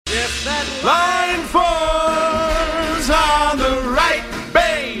Line 4's on the right,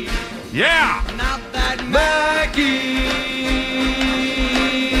 babe. Yeah. Now that Mackey's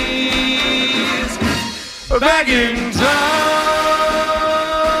back in town.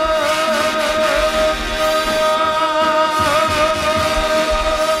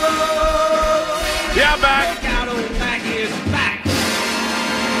 Yeah, back. Look out, old Mackey is back.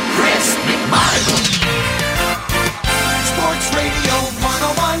 Chris McMichael. Sports Radio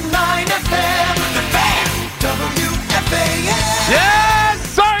 101.9 FM. The Fan. WFAN. Yes,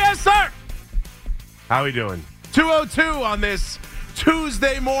 sir. Yes, sir. How we doing? 2:02 on this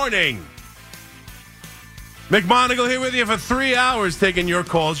Tuesday morning. McMonagle here with you for 3 hours taking your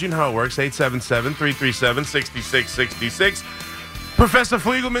calls. You know how it works. 877-337-6666. Professor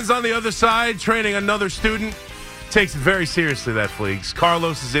Fliegelman's on the other side training another student. Takes it very seriously, that Fleegs.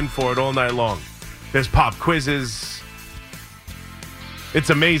 Carlos is in for it all night long. There's pop quizzes. It's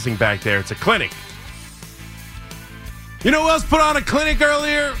amazing back there. It's a clinic. You know who else put on a clinic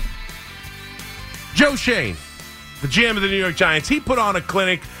earlier? Joe Schoen, the GM of the New York Giants. He put on a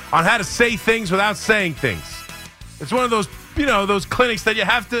clinic on how to say things without saying things. It's one of those, those clinics that you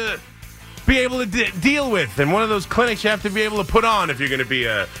have to be able to deal with. And one of those clinics you have to be able to put on if you're going to be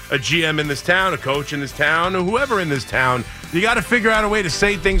a GM in this town, a coach in this town, or whoever in this town. You got to figure out a way to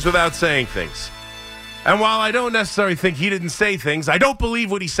say things without saying things. And while I don't necessarily think he didn't say things, I don't believe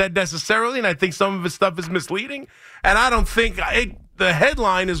what he said necessarily, and I think some of his stuff is misleading. And I don't think the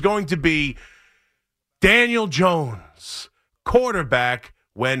headline is going to be Daniel Jones, quarterback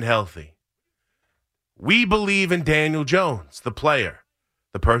when healthy. We believe in Daniel Jones, the player,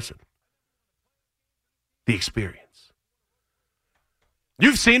 the person, the experience.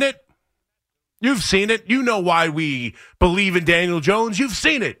 You've seen it. You've seen it. You know why we believe in Daniel Jones. You've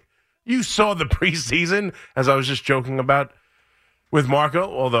seen it. You saw the preseason, as I was just joking about with Marco,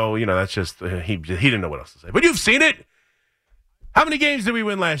 although, that's just, he didn't know what else to say. But you've seen it. How many games did we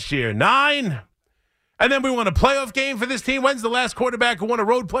win last year? 9? And then we won a playoff game for this team. When's the last quarterback who won a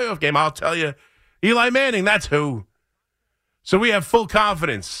road playoff game? I'll tell you, Eli Manning, that's who. So we have full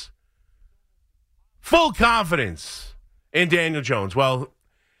confidence in Daniel Jones. Well,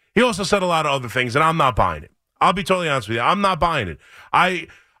 he also said a lot of other things, and I'm not buying it. I'll be totally honest with you. I'm not buying it. I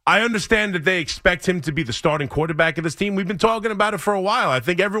understand that they expect him to be the starting quarterback of this team. We've been talking about it for a while. I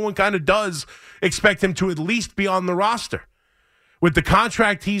think everyone kind of does expect him to at least be on the roster. With the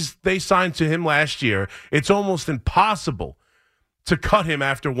contract they signed to him last year, it's almost impossible to cut him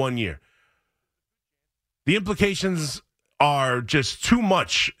after 1 year. The implications are just too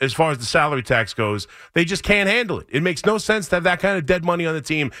much as far as the salary tax goes. They just can't handle it. It makes no sense to have that kind of dead money on the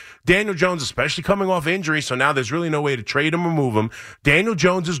team. Daniel Jones, especially coming off injury, so now there's really no way to trade him or move him. Daniel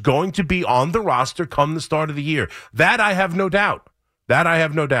Jones is going to be on the roster come the start of the year. That I have no doubt.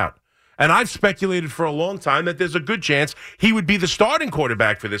 And I've speculated for a long time that there's a good chance he would be the starting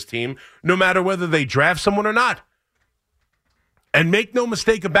quarterback for this team, no matter whether they draft someone or not. And make no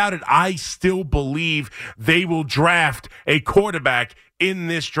mistake about it, I still believe they will draft a quarterback in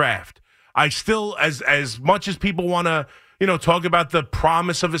this draft. I still, as much as people want to, talk about the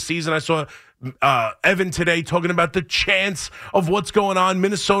promise of a season, I saw Evan today talking about the chance of what's going on.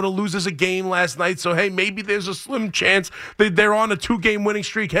 Minnesota loses a game last night, so hey, maybe there's a slim chance that they're on a 2-game winning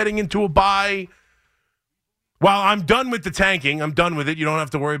streak heading into a bye. While I'm done with the tanking, I'm done with it. You don't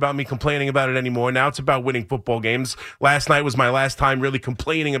have to worry about me complaining about it anymore. Now it's about winning football games. Last night was my last time really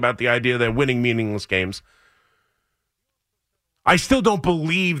complaining about the idea that winning meaningless games. I still don't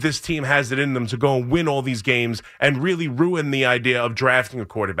believe this team has it in them to go and win all these games and really ruin the idea of drafting a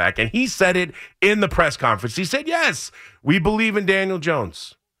quarterback. And he said it in the press conference. He said, yes, we believe in Daniel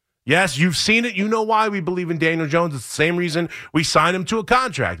Jones. Yes, you've seen it. You know why we believe in Daniel Jones. It's the same reason we signed him to a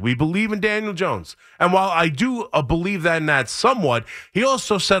contract. We believe in Daniel Jones. And while I do believe that in that somewhat, he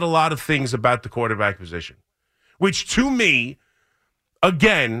also said a lot of things about the quarterback position, which to me,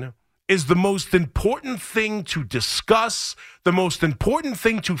 again, is the most important thing to discuss, the most important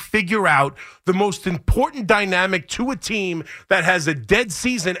thing to figure out, the most important dynamic to a team that has a dead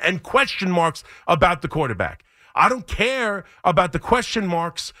season and question marks about the quarterback. I don't care about the question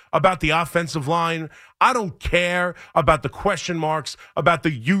marks about the offensive line. I don't care about the question marks about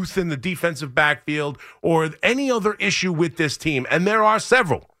the youth in the defensive backfield or any other issue with this team. And there are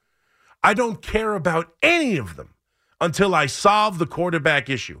several. I don't care about any of them until I solve the quarterback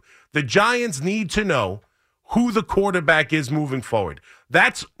issue. The Giants need to know who the quarterback is moving forward.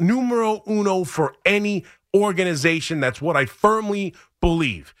 That's numero uno for any organization. That's what I firmly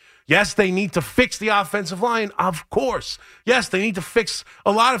believe. Yes, they need to fix the offensive line, of course. Yes, they need to fix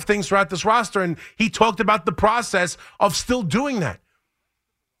a lot of things throughout this roster, and he talked about the process of still doing that.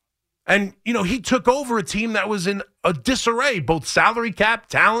 And, he took over a team that was in a disarray, both salary cap,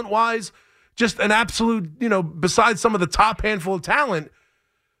 talent-wise, just an absolute, besides some of the top handful of talent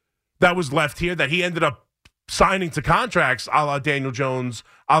that was left here that he ended up signing to contracts a la Daniel Jones,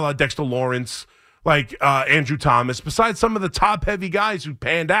 a la Dexter Lawrence, like Andrew Thomas. Besides some of the top-heavy guys who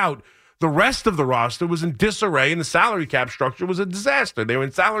panned out, the rest of the roster was in disarray, and the salary cap structure was a disaster. They were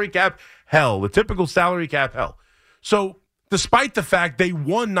in salary cap hell, the typical salary cap hell. So despite the fact they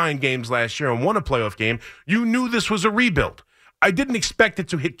won 9 games last year and won a playoff game, you knew this was a rebuild. I didn't expect it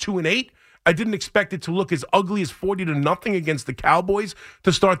to hit 2-8. I didn't expect it to look as ugly as 40-0 against the Cowboys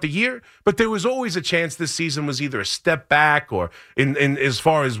to start the year, but there was always a chance this season was either a step back or in as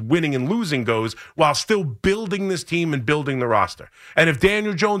far as winning and losing goes, while still building this team and building the roster. And if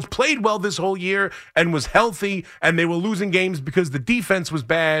Daniel Jones played well this whole year and was healthy and they were losing games because the defense was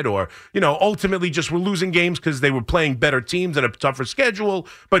bad or, ultimately just were losing games because they were playing better teams and a tougher schedule,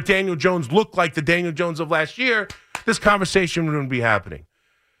 but Daniel Jones looked like the Daniel Jones of last year, this conversation wouldn't be happening.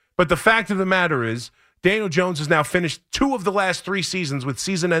 But the fact of the matter is, Daniel Jones has now finished 2 of the last 3 seasons with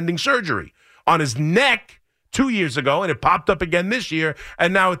season-ending surgery on his neck 2 years ago, and it popped up again this year,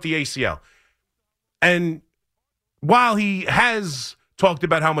 and now at the ACL. And while he has talked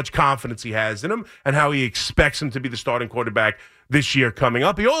about how much confidence he has in him and how he expects him to be the starting quarterback this year coming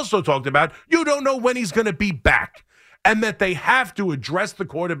up, he also talked about you don't know when he's going to be back and that they have to address the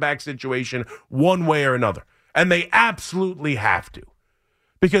quarterback situation one way or another. And they absolutely have to.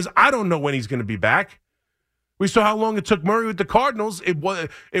 Because I don't know when he's going to be back. We saw how long it took Murray with the Cardinals. It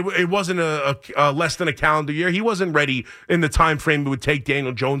wasn't a less than a calendar year. He wasn't ready in the time frame it would take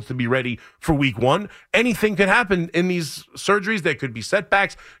Daniel Jones to be ready for week 1. Anything could happen in these surgeries. There could be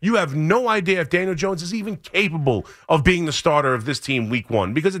setbacks. You have no idea if Daniel Jones is even capable of being the starter of this team week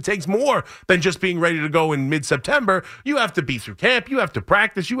 1, because it takes more than just being ready to go in mid-September. You have to be through camp. You have to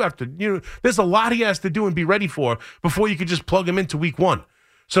practice. You have to, there's a lot he has to do and be ready for before you could just plug him into week 1.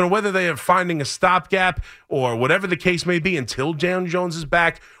 So whether they are finding a stopgap or whatever the case may be until Daniel Jones is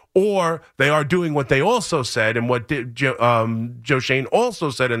back, or they are doing what they also said and what Joe Schoen also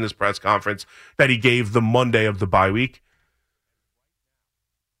said in this press conference that he gave the Monday of the bye week,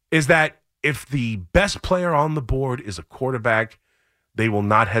 is that if the best player on the board is a quarterback, they will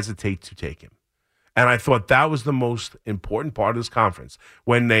not hesitate to take him. And I thought that was the most important part of this conference.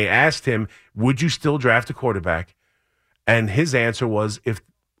 When they asked him, would you still draft a quarterback? And his answer was,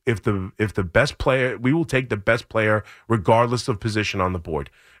 if the best player, we will take the best player regardless of position on the board.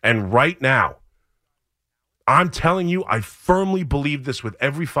 And right now, I'm telling you, I firmly believe this with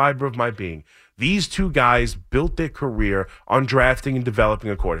every fiber of my being. These 2 guys built their career on drafting and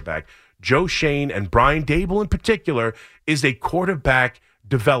developing a quarterback. Joe Schoen and Brian Daboll in particular is a quarterback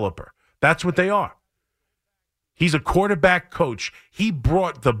developer. That's what they are. He's a quarterback coach. He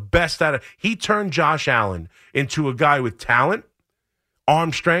brought the best out of, he turned Josh Allen into a guy with talent,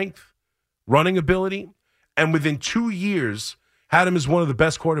 arm strength, running ability, and within 2 years had him as one of the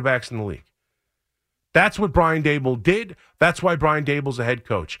best quarterbacks in the league. That's what Brian Daboll did. That's why Brian Daboll's a head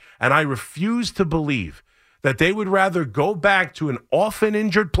coach. And I refuse to believe that they would rather go back to an often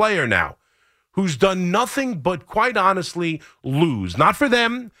injured player now who's done nothing but, quite honestly, lose. Not for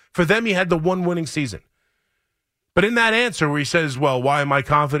them. For them, he had the 1 winning season. But in that answer where he says, well, why am I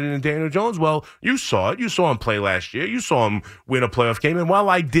confident in Daniel Jones? Well, you saw it. You saw him play last year. You saw him win a playoff game. And while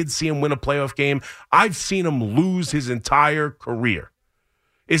I did see him win a playoff game, I've seen him lose his entire career.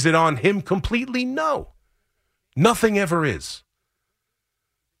 Is it on him completely? No. Nothing ever is.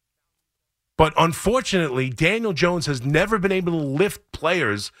 But unfortunately, Daniel Jones has never been able to lift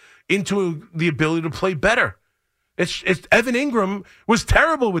players into the ability to play better. Evan Ingram was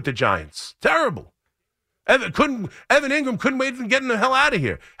terrible with the Giants. Terrible. Evan Ingram couldn't wait to get him the hell out of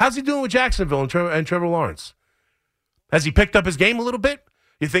here. How's he doing with Jacksonville and Trevor Lawrence? Has he picked up his game a little bit?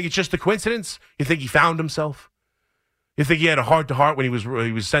 You think it's just a coincidence? You think he found himself? You think he had a heart-to-heart when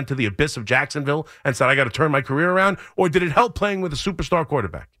he was sent to the abyss of Jacksonville and said, I got to turn my career around? Or did it help playing with a superstar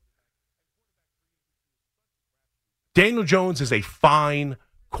quarterback? Daniel Jones is a fine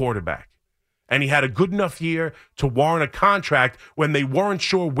quarterback. And he had a good enough year to warrant a contract when they weren't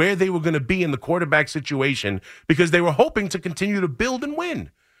sure where they were going to be in the quarterback situation because they were hoping to continue to build and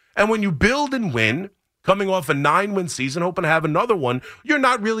win. And when you build and win, coming off a 9-win season, hoping to have another one, you're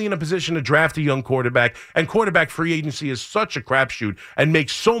not really in a position to draft a young quarterback. And quarterback free agency is such a crapshoot and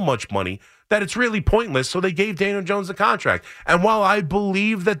makes so much money that it's really pointless. So they gave Daniel Jones a contract. And while I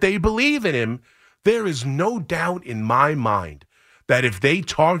believe that they believe in him, there is no doubt in my mind that if they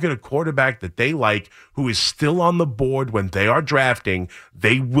target a quarterback that they like who is still on the board when they are drafting,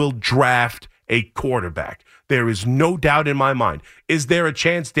 they will draft a quarterback. There is no doubt in my mind. Is there a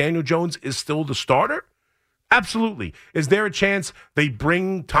chance Daniel Jones is still the starter? Absolutely. Is there a chance they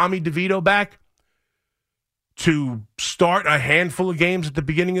bring Tommy DeVito back to start a handful of games at the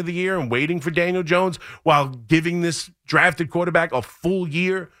beginning of the year and waiting for Daniel Jones while giving this drafted quarterback a full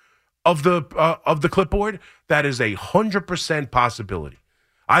year of the clipboard? That is 100% possibility.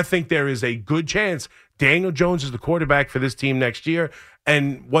 I think there is a good chance Daniel Jones is the quarterback for this team next year,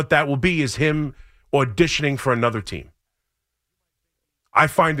 and what that will be is him auditioning for another team. I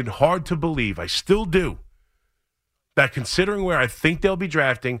find it hard to believe, I still do, that considering where I think they'll be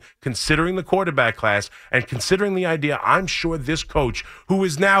drafting, considering the quarterback class, and considering the idea, I'm sure this coach, who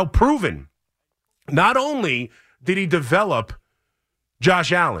is now proven, not only did he develop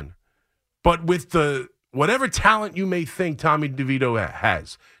Josh Allen, but with the whatever talent you may think Tommy DeVito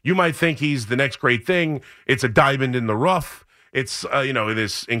has, you might think he's the next great thing. It's a diamond in the rough. It's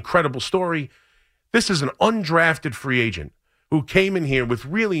this incredible story. This is an undrafted free agent who came in here with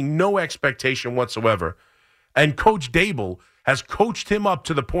really no expectation whatsoever. And Coach Daboll has coached him up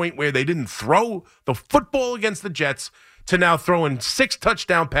to the point where they didn't throw the football against the Jets to now throwing 6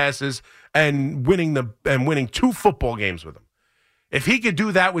 touchdown passes and winning 2 football games with him. If he could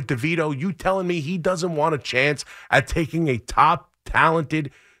do that with DeVito, you telling me he doesn't want a chance at taking a top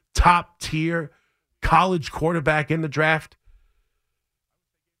talented, top tier college quarterback in the draft?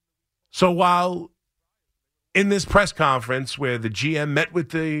 So while in this press conference where the GM met with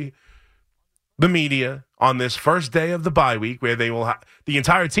the media on this first day of the bye week, where the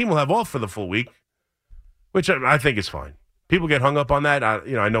entire team will have off for the full week, which I think is fine. People get hung up on that. I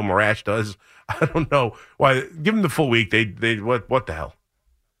know Marash does. I don't know why. Give them the full week. They what the hell?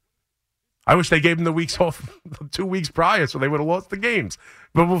 I wish they gave them the weeks off 2 weeks prior so they would have lost the games.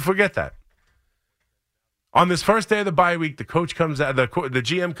 But we'll forget that. On this first day of the bye week, the coach comes out, the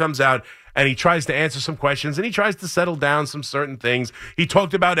GM comes out, and he tries to answer some questions, and he tries to settle down some certain things. He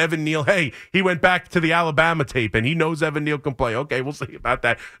talked about Evan Neal. Hey, he went back to the Alabama tape, and he knows Evan Neal can play. Okay, we'll see about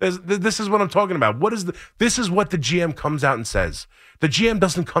that. This is what I'm talking about. This is what the GM comes out and says. The GM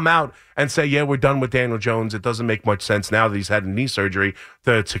doesn't come out and say, yeah, we're done with Daniel Jones. It doesn't make much sense now that he's had knee surgery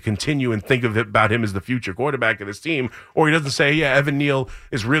to continue and think about him as the future quarterback of this team. Or he doesn't say, yeah, Evan Neal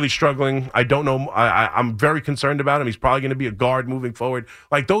is really struggling. I don't know. I'm very concerned about him. He's probably going to be a guard moving forward.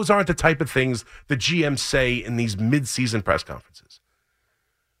 Like, those aren't the type of things the GMs say in these mid-season press conferences.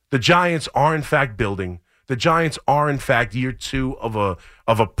 The Giants are, in fact, building. The Giants are, in fact, year 2 of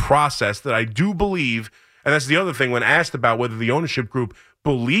a process that I do believe. And that's the other thing. When asked about whether the ownership group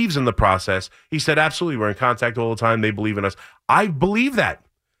believes in the process, he said, absolutely, we're in contact all the time. They believe in us. I believe that.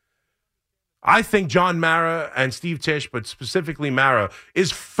 I think John Mara and Steve Tisch, but specifically Mara,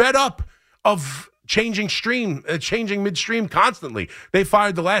 is fed up of changing midstream constantly. They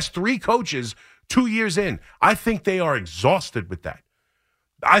fired the last 3 coaches 2 years in. I think they are exhausted with that.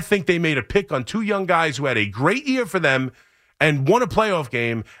 I think they made a pick on 2 young guys who had a great year for them and won a playoff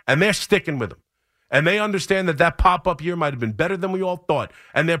game, and they're sticking with them. And they understand that pop-up year might have been better than we all thought.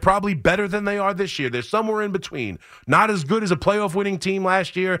 And they're probably better than they are this year. They're somewhere in between. Not as good as a playoff winning team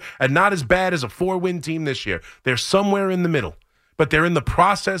last year and not as bad as a 4-win team this year. They're somewhere in the middle. But they're in the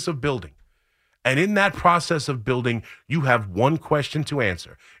process of building. And in that process of building, you have one question to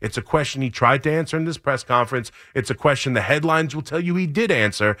answer. It's a question he tried to answer in this press conference. It's a question the headlines will tell you he did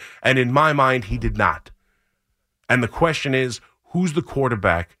answer. And in my mind, he did not. And the question is, who's the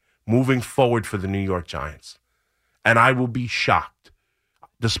quarterback moving forward for the New York Giants? And I will be shocked,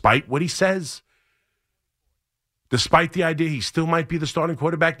 despite what he says, despite the idea he still might be the starting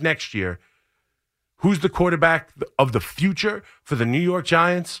quarterback next year. Who's the quarterback of the future for the New York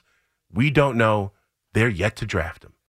Giants? We don't know. They're yet to draft him.